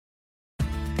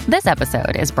This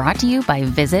episode is brought to you by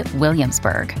Visit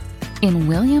Williamsburg. In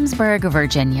Williamsburg,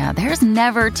 Virginia, there's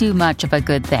never too much of a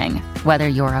good thing. Whether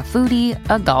you're a foodie,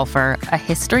 a golfer, a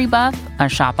history buff, a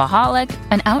shopaholic,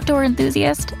 an outdoor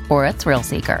enthusiast, or a thrill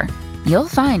seeker, you'll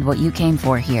find what you came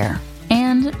for here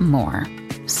and more.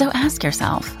 So ask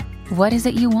yourself, what is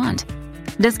it you want?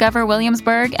 Discover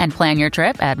Williamsburg and plan your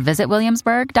trip at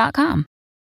visitwilliamsburg.com.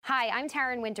 Hi, I'm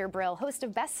Taryn Winter-Brill, host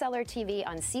of Bestseller TV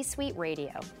on C-Suite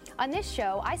Radio. On this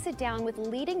show, I sit down with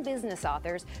leading business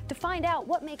authors to find out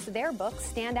what makes their books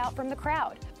stand out from the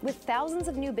crowd. With thousands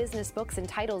of new business books and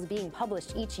titles being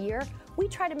published each year, we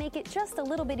try to make it just a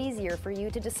little bit easier for you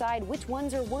to decide which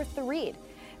ones are worth the read.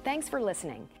 Thanks for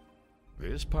listening.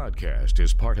 This podcast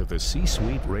is part of the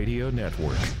C-Suite Radio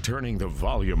Network, turning the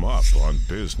volume up on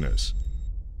business.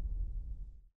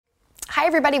 Hi,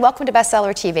 everybody. Welcome to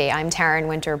Bestseller TV. I'm Taryn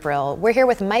Winter-Brill. We're here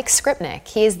with Mike Skripnik.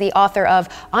 He is the author of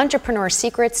Entrepreneur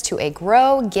Secrets to a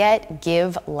Grow, Get,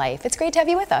 Give Life. It's great to have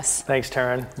you with us. Thanks,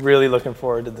 Taryn. Really looking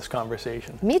forward to this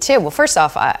conversation. Me too. Well, first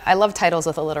off, I love titles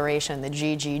with alliteration, the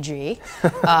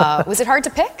GGG. Was it hard to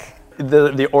pick?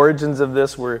 The origins of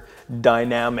this were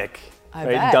dynamic. I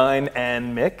right? bet. Dine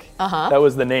and Mick. That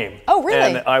was the name. Oh,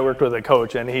 really? And I worked with a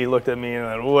coach, and he looked at me and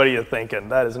went, "What are you thinking?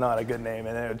 That is not a good name."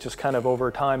 And it just kind of over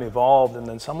time evolved, and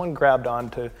then someone grabbed on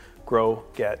to Grow,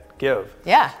 Get, Give.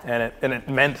 Yeah. And it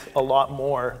meant a lot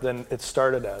more than it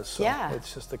started as. So Yeah.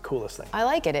 it's just the coolest thing. I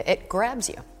like it. It grabs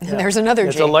you. Yeah. There's another G.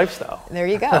 It's a lifestyle. There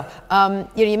you go.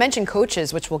 You mentioned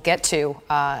coaches, which we'll get to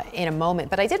in a moment,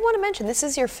 but I did want to mention this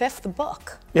is your 5th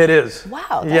book. It is.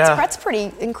 Wow, Yeah. that's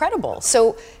pretty incredible.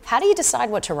 So how do you decide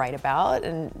what to write about,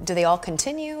 and do they all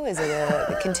continue? Is it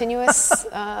a continuous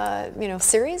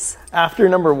series? After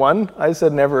number 1, I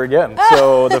said never again.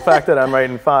 So the fact that I'm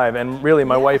writing 5, and really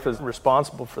my wife is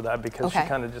responsible for that because she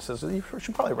kind of just says, you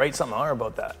should probably write something more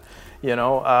about that.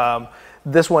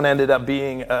 This one ended up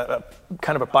being a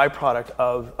kind of a byproduct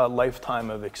of a lifetime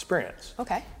of experience.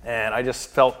 Okay. And I just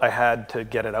felt I had to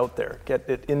get it out there, get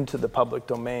it into the public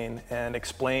domain, and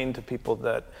explain to people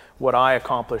that what I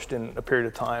accomplished in a period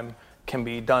of time can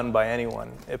be done by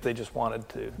anyone if they just wanted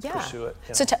to pursue it.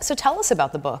 So tell us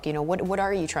about the book. What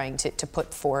are you trying to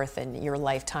put forth in your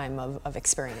lifetime of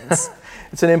experience?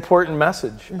 It's an important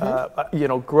message.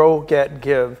 Grow, get,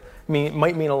 give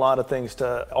might mean a lot of things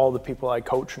to all the people I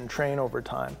coach and train over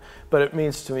time, but it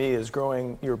means to me is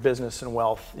growing your business and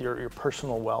wealth, your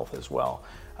personal wealth as well,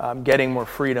 getting more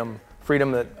freedom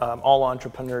that all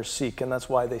entrepreneurs seek, and that's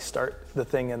why they start the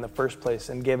thing in the first place,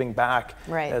 and giving back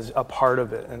as a part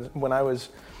of it. And when I was,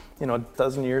 a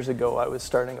dozen years ago, I was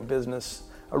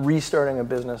restarting a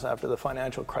business after the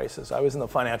financial crisis. I was in the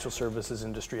financial services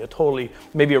industry,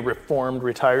 maybe a reformed,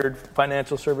 retired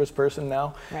financial service person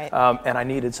now, and I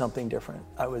needed something different.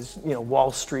 I was,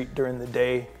 Wall Street during the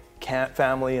day,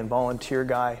 family and volunteer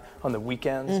guy on the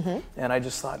weekends, and I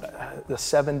just thought the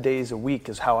 7 days a week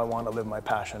is how I want to live my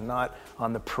passion, not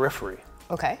on the periphery.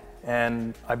 Okay.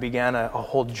 And I began a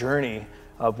whole journey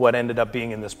of what ended up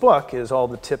being in this book is all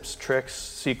the tips, tricks,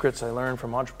 secrets I learned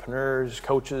from entrepreneurs,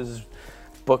 coaches,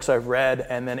 books I've read,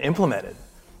 and then implemented.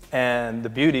 And the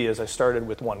beauty is I started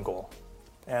with one goal.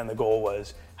 And the goal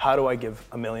was, how do I give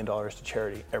 $1 million to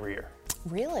charity every year?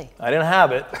 Really? I didn't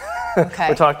have it. Okay.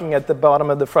 We're talking at the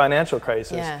bottom of the financial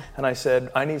crisis. Yeah. And I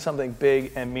said, I need something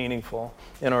big and meaningful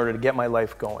in order to get my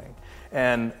life going.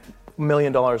 And $1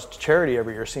 million to charity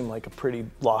every year seemed like a pretty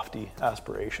lofty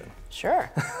aspiration. Sure.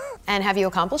 And have you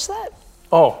accomplished that?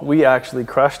 Oh, we actually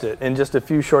crushed it. In just a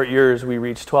few short years, we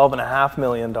reached $12.5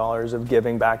 million of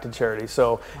giving back to charity.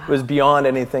 So It was beyond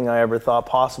anything I ever thought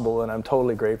possible, and I'm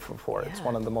totally grateful for it. It's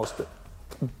one of the most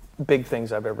big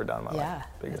things I've ever done in my life.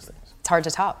 Biggest things. It's hard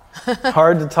to top.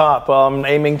 Hard to top. Well, I'm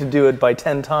aiming to do it by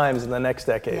 10 times in the next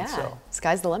decade. Yeah, So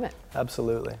sky's the limit.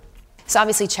 Absolutely. So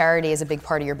obviously charity is a big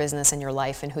part of your business and your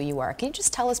life and who you are. Can you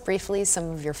just tell us briefly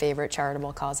some of your favorite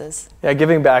charitable causes? Yeah,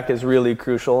 giving back is really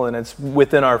crucial, and it's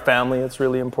within our family. It's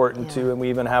really important too, and we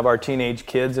even have our teenage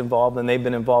kids involved, and they've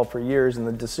been involved for years in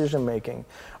the decision making.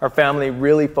 Our family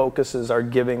really focuses our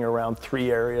giving around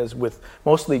 3 areas with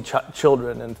mostly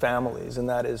children and families, and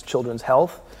that is children's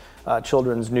health,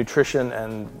 children's nutrition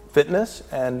and fitness,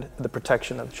 and the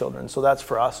protection of children. So that's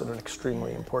for us an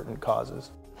extremely important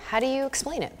causes. How do you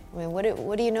explain it? I mean,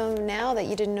 what do you know now that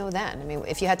you didn't know then? I mean,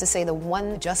 if you had to say the one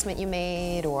adjustment you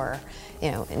made, or,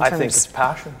 in terms... I think it's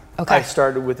passion. Okay. I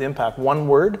started with impact. One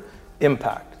word,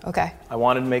 impact. Okay. I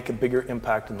wanted to make a bigger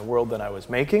impact in the world than I was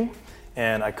making,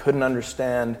 and I couldn't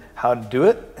understand how to do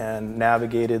it, and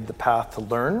navigated the path to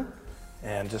learn,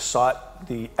 and just sought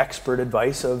the expert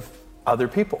advice of other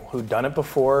people who'd done it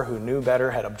before, who knew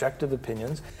better, had objective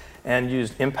opinions, and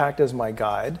used impact as my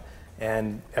guide.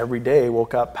 and every day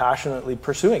woke up passionately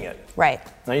pursuing it. Right.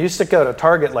 Now you stick out a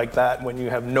target like that when you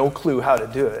have no clue how to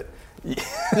do it.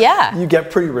 Yeah. You get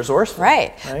pretty resourceful.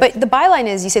 Right. But the byline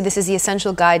is, you say this is the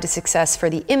essential guide to success for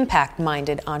the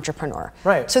impact-minded entrepreneur.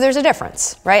 Right. So there's a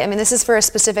difference, right? I mean, this is for a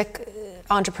specific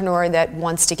entrepreneur that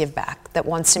wants to give back, that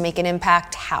wants to make an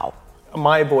impact. How?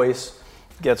 My voice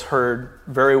gets heard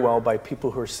very well by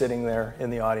people who are sitting there in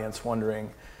the audience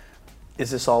wondering, is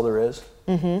this all there is?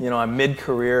 Mm-hmm. You know, I'm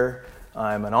mid-career,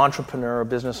 I'm an entrepreneur, a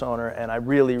business owner, and I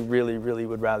really, really, really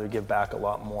would rather give back a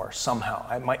lot more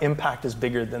somehow. My impact is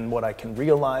bigger than what I can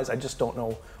realize. I just don't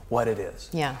know what it is.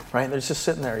 Yeah. Right? They're just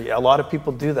sitting there. Yeah, a lot of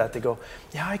people do that. They go,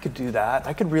 yeah, I could do that.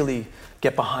 I could really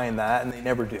get behind that, and they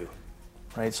never do.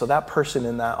 Right? So that person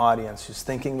in that audience who's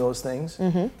thinking those things,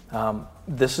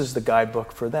 this is the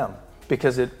guidebook for them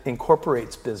because it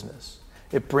incorporates business.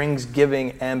 It brings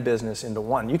giving and business into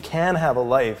one. You can have a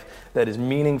life that is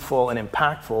meaningful and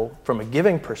impactful from a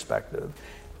giving perspective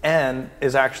and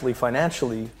is actually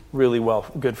financially really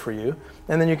good for you.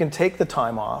 And then you can take the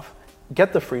time off,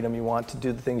 get the freedom you want to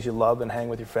do the things you love and hang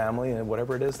with your family and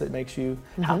whatever it is that makes you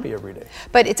happy every day.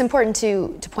 But it's important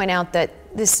to point out that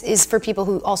this is for people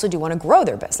who also do want to grow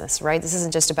their business, right? This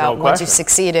isn't just about once you've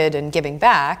succeeded and giving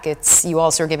back, it's you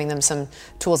also are giving them some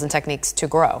tools and techniques to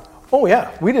grow. Oh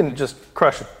yeah, we didn't just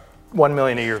crush a $1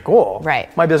 million a year goal.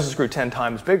 Right. My business grew 10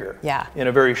 times bigger. Yeah. In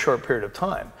a very short period of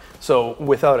time. So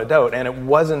without a doubt, and it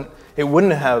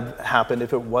wouldn't have happened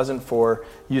if it wasn't for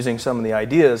using some of the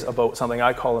ideas about something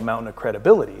I call a mountain of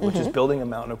credibility, which is building a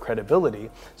mountain of credibility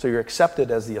so you're accepted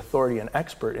as the authority and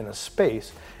expert in a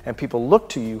space and people look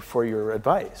to you for your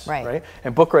advice, right?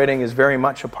 And book writing is very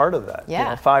much a part of that.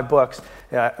 Yeah. 5 books,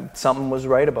 something was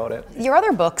right about it. Your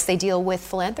other books, they deal with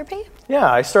philanthropy?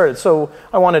 Yeah, so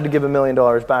I wanted to give $1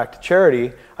 million back to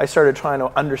charity. I started trying to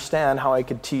understand how I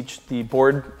could teach the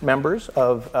board members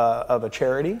of a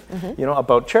charity,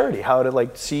 about charity, how to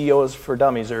like CEOs for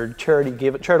Dummies or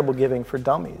charitable giving for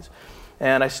dummies.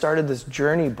 And I started this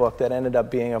journey book that ended up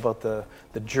being about the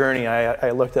journey.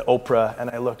 I looked at Oprah and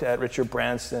I looked at Richard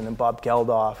Branson and Bob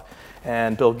Geldof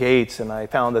and Bill Gates, and I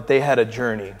found that they had a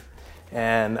journey.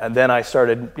 And then I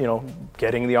started,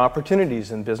 getting the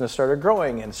opportunities, and business started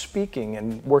growing and speaking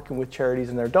and working with charities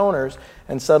and their donors.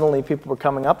 And suddenly people were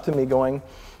coming up to me going,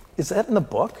 is that in the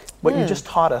book? What you just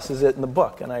taught us, is it in the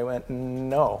book? And I went,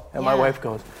 no. And my wife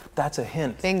goes, that's a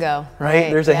hint. Bingo. Right?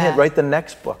 There's a hint. Write the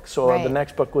next book. So the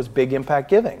next book was Big Impact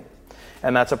Giving.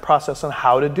 And that's a process on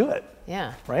how to do it.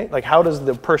 Yeah. Right? Like how does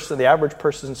the average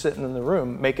person sitting in the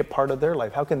room make it part of their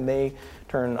life? How can they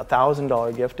turn a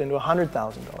 $1,000 gift into a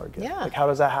 $100,000 gift? Yeah. Like how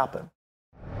does that happen?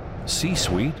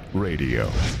 C-Suite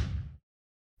Radio.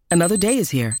 Another day is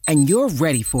here, and you're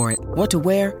ready for it. What to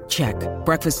wear? Check.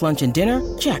 Breakfast, lunch, and dinner?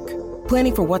 Check.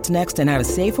 Planning for what's next and how to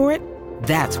save for it?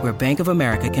 That's where Bank of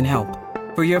America can help.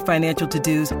 For your financial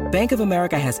to-dos, Bank of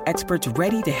America has experts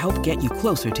ready to help get you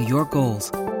closer to your goals.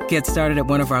 Get started at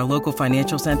one of our local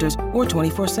financial centers or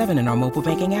 24/7 in our mobile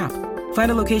banking app.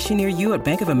 Find a location near you at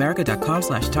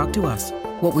bankofamerica.com/talktous.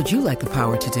 What would you like the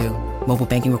power to do? Mobile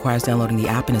banking requires downloading the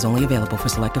app and is only available for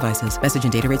select devices. Message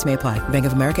and data rates may apply. Bank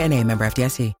of America NA, member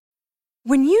FDIC.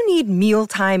 When you need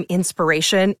mealtime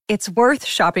inspiration, it's worth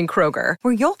shopping Kroger,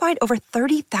 where you'll find over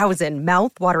 30,000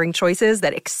 mouth-watering choices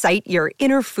that excite your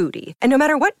inner foodie. And no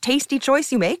matter what tasty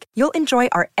choice you make, you'll enjoy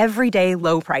our everyday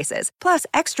low prices, plus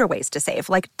extra ways to save,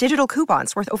 like digital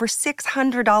coupons worth over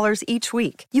 $600 each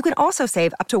week. You can also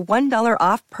save up to $1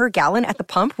 off per gallon at the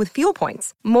pump with fuel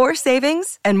points. More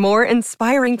savings and more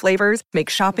inspiring flavors make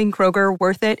shopping Kroger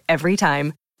worth it every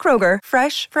time. Kroger,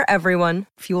 fresh for everyone.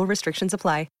 Fuel restrictions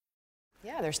apply.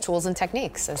 Yeah, there's tools and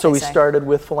techniques. So we started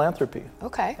with philanthropy.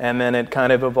 Okay. And then it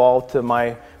kind of evolved to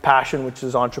my passion, which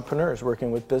is entrepreneurs,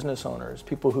 working with business owners,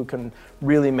 people who can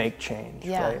really make change,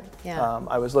 right? Yeah.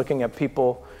 I was looking at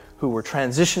people who were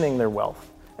transitioning their wealth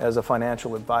as a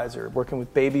financial advisor, working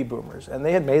with baby boomers, and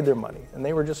they had made their money, and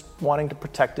they were just wanting to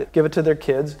protect it, give it to their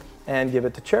kids, and give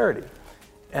it to charity.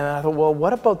 And I thought, well,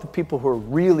 what about the people who are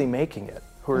really making it?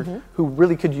 Who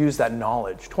really could use that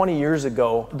knowledge. 20 years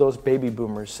ago, those baby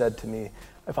boomers said to me,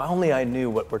 if only I knew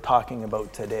what we're talking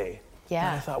about today. Yeah.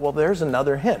 And I thought, well, there's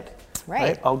another hint.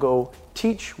 Right. I'll go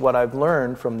teach what I've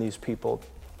learned from these people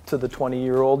to the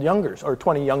 20-year-old youngers, or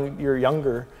 20-year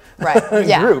younger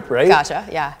group, right? Gotcha,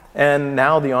 yeah. And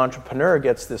now the entrepreneur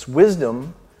gets this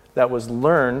wisdom that was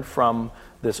learned from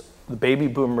the baby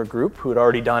boomer group who had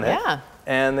already done it. Yeah.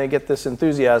 And they get this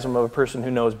enthusiasm of a person who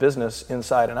knows business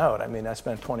inside and out. I mean, I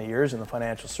spent 20 years in the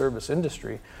financial service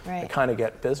industry to kind of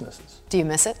get businesses. Do you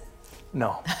miss it?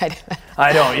 No,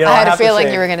 I don't. You know, I had a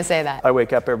feeling you were going to say that. I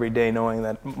wake up every day knowing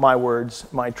that my words,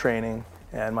 my training,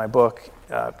 and my book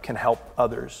can help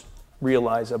others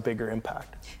realize a bigger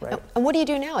impact, right? And what do you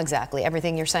do now exactly?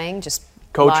 Everything you're saying, just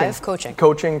Coaching. live coaching?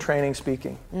 Coaching, training,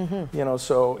 speaking. You know,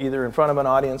 so either in front of an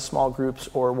audience, small groups,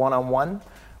 or one-on-one,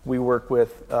 we work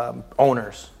with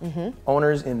owners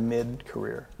in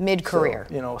mid-career. Mid-career.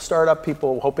 So, you know, startup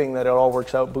people hoping that it all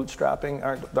works out, bootstrapping,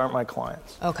 aren't my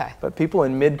clients. Okay. But people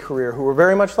in mid-career who were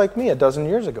very much like me a dozen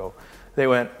years ago, they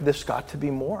went, there's got to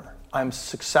be more. I'm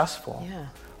successful,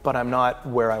 but I'm not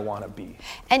where I want to be.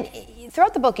 And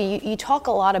throughout the book, you talk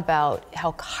a lot about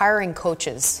how hiring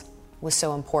coaches was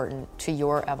so important to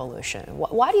your evolution.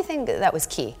 Why do you think that was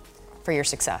key for your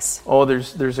success? Oh,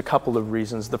 there's a couple of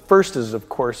reasons. The first is, of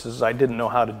course, is I didn't know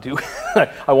how to do it.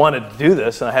 I wanted to do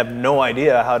this, and I have no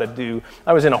idea how to do.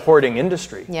 I was in a hoarding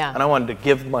industry, and I wanted to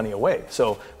give money away.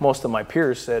 So most of my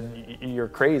peers said, you're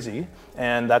crazy,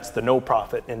 and that's the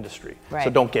no-profit industry. Right.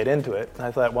 So don't get into it. And I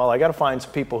thought, well, I got to find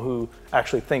some people who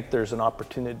actually think there's an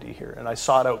opportunity here. And I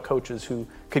sought out coaches who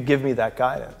could give me that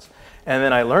guidance. And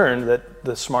then I learned that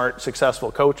the smart,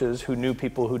 successful coaches who knew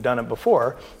people who'd done it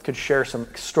before could share some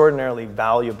extraordinarily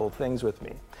valuable things with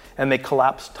me. And they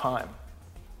collapsed time.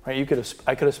 Right? I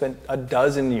could have spent a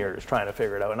dozen years trying to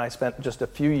figure it out, and I spent just a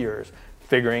few years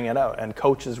figuring it out. And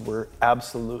coaches were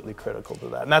absolutely critical to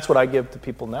that. And that's what I give to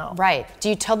people now. Right. Do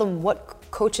you tell them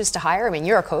what coaches to hire? I mean,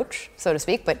 you're a coach, so to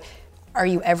speak, but are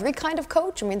you every kind of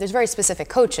coach? I mean, there's very specific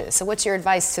coaches. So what's your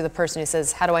advice to the person who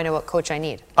says, how do I know what coach I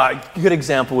need? A good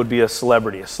example would be a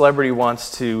celebrity. A celebrity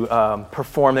wants to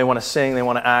perform, they want to sing, they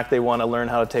want to act, they want to learn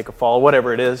how to take a fall,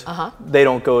 whatever it is. They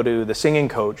don't go to the singing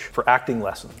coach for acting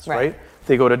lessons, right?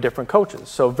 They go to different coaches.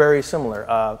 So very similar.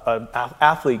 An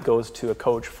athlete goes to a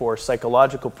coach for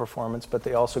psychological performance, but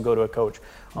they also go to a coach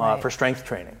for strength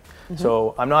training.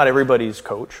 So I'm not everybody's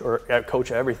coach or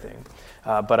coach everything.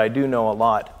 But I do know a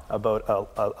lot about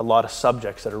a lot of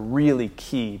subjects that are really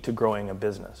key to growing a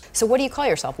business. So what do you call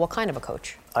yourself? What kind of a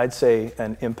coach? I'd say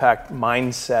an impact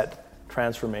mindset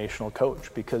transformational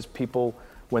coach, because people,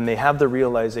 when they have the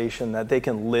realization that they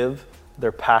can live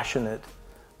their passionate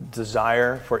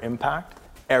desire for impact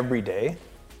every day,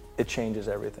 it changes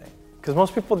everything. Because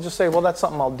most people just say, well, that's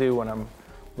something I'll do when I'm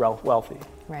wealthy.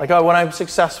 Like, oh, when I'm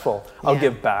successful, I'll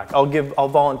give back. I'll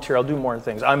volunteer. I'll do more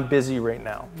things. I'm busy right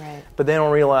now. But they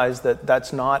don't realize that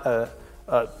that's not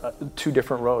two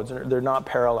different roads. They're not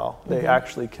parallel. They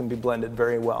actually can be blended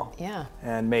very well.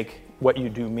 And make what you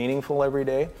do meaningful every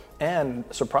day. And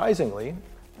surprisingly,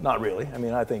 not really. I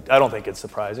mean, I don't think it's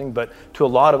surprising, but to a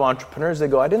lot of entrepreneurs, they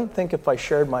go, I didn't think if I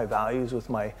shared my values with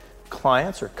my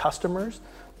clients or customers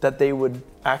that they would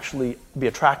actually be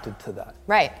attracted to that.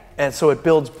 Right. And so it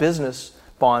builds business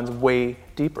bonds way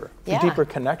deeper, deeper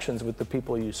connections with the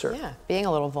people you serve. Yeah, being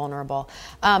a little vulnerable.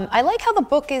 I like how the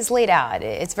book is laid out.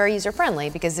 It's very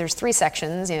user-friendly because there's 3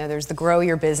 sections. You know, there's the grow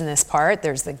your business part,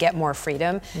 there's the get more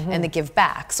freedom, and the give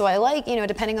back. So I like, you know,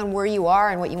 depending on where you are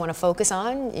and what you want to focus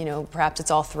on, you know, perhaps it's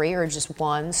all 3 or just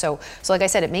 1. So like I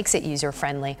said, it makes it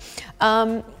user-friendly.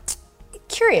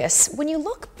 Curious, when you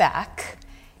look back,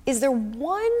 is there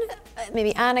one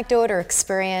maybe anecdote or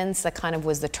experience that kind of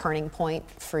was the turning point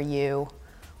for you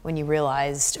when you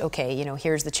realized, okay, you know,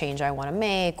 here's the change I want to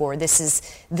make, or this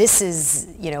is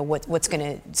you know, what's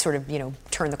going to sort of, you know,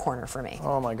 turn the corner for me?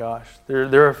 Oh my gosh, there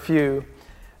are a few.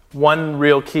 One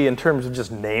real key in terms of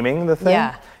just naming the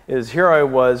thing is here I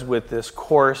was with this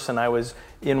course, and I was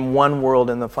in one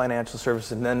world in the financial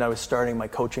services, and then I was starting my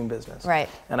coaching business. Right.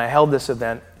 And I held this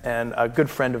event, and a good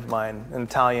friend of mine, an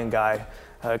Italian guy,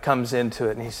 comes into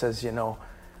it, and he says, you know,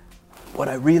 what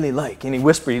I really like, and he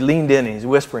leaned in and he's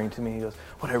whispering to me, he goes,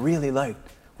 what I really liked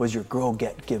was your grow,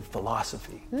 get, give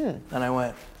philosophy. And I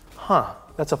went,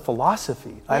 that's a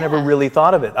philosophy. I never really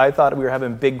thought of it. I thought we were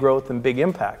having big growth and big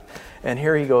impact. And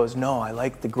here he goes, no, I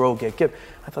like the grow, get, give.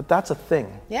 I thought, that's a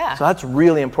thing. Yeah. So that's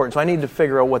really important. So I need to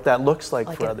figure out what that looks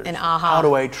like for others. An aha. How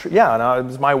do I, it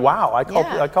was my wow. I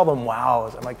call them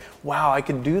wows. I'm like, wow, I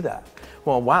can do that.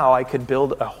 Well, wow, I could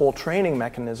build a whole training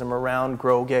mechanism around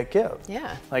grow, get, give.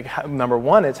 Yeah. Like, number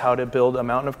 1, it's how to build a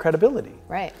mountain of credibility.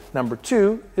 Right. Number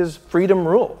 2 is freedom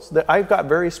rules. I've got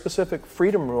very specific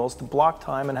freedom rules to block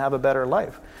time and have a better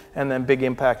life. And then big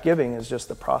impact giving is just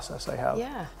the process I have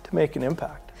to make an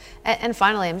impact. And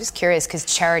finally, I'm just curious, because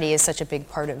charity is such a big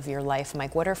part of your life,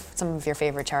 Mike. What are some of your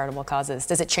favorite charitable causes?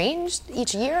 Does it change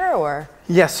each year, or?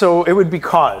 Yeah, so it would be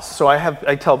cause. So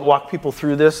I walk people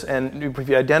through this, and if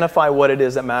you identify what it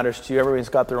is that matters to you, everybody's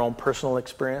got their own personal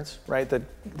experience, right?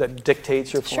 That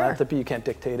dictates your philanthropy. You can't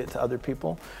dictate it to other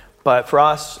people. But for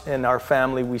us in our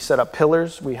family, we set up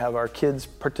pillars. We have our kids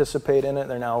participate in it.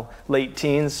 They're now late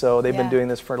teens, so they've been doing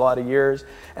this for a lot of years.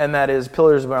 And that is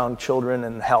pillars around children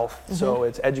and health. So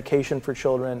it's education for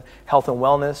children, health and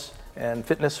wellness, and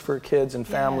fitness for kids and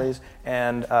families,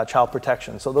 and child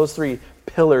protection. So those 3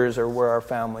 pillars are where our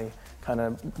family kind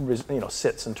of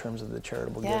sits in terms of the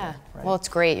charitable giving. Right? Well, it's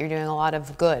great. You're doing a lot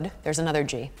of good. There's another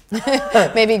G.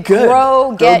 Maybe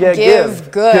grow, get,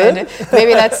 give. Good.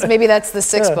 Maybe that's the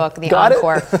 6th book, the Got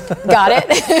Encore. Got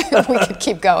it. We could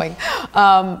keep going.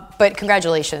 But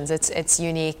congratulations. It's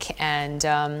unique, and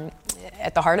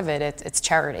at the heart of it, it's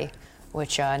charity,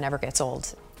 which never gets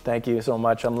old. Thank you so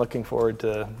much. I'm looking forward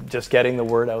to just getting the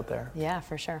word out there. Yeah,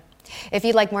 for sure. If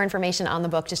you'd like more information on the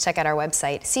book, just check out our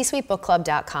website,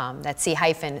 csuitebookclub.com. That's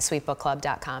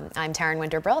c-suitebookclub.com. I'm Taryn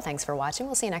Winter-Brill. Thanks for watching.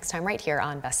 We'll see you next time right here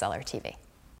on Bestseller TV.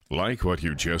 Like what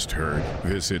you just heard?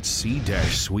 Visit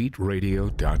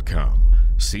c-suiteradio.com.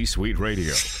 C-Suite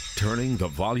Radio, turning the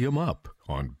volume up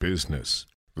on business.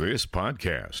 This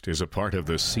podcast is a part of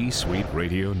the C-Suite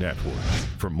Radio Network.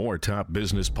 For more top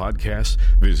business podcasts,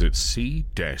 visit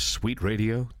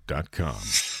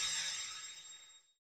c-suiteradio.com.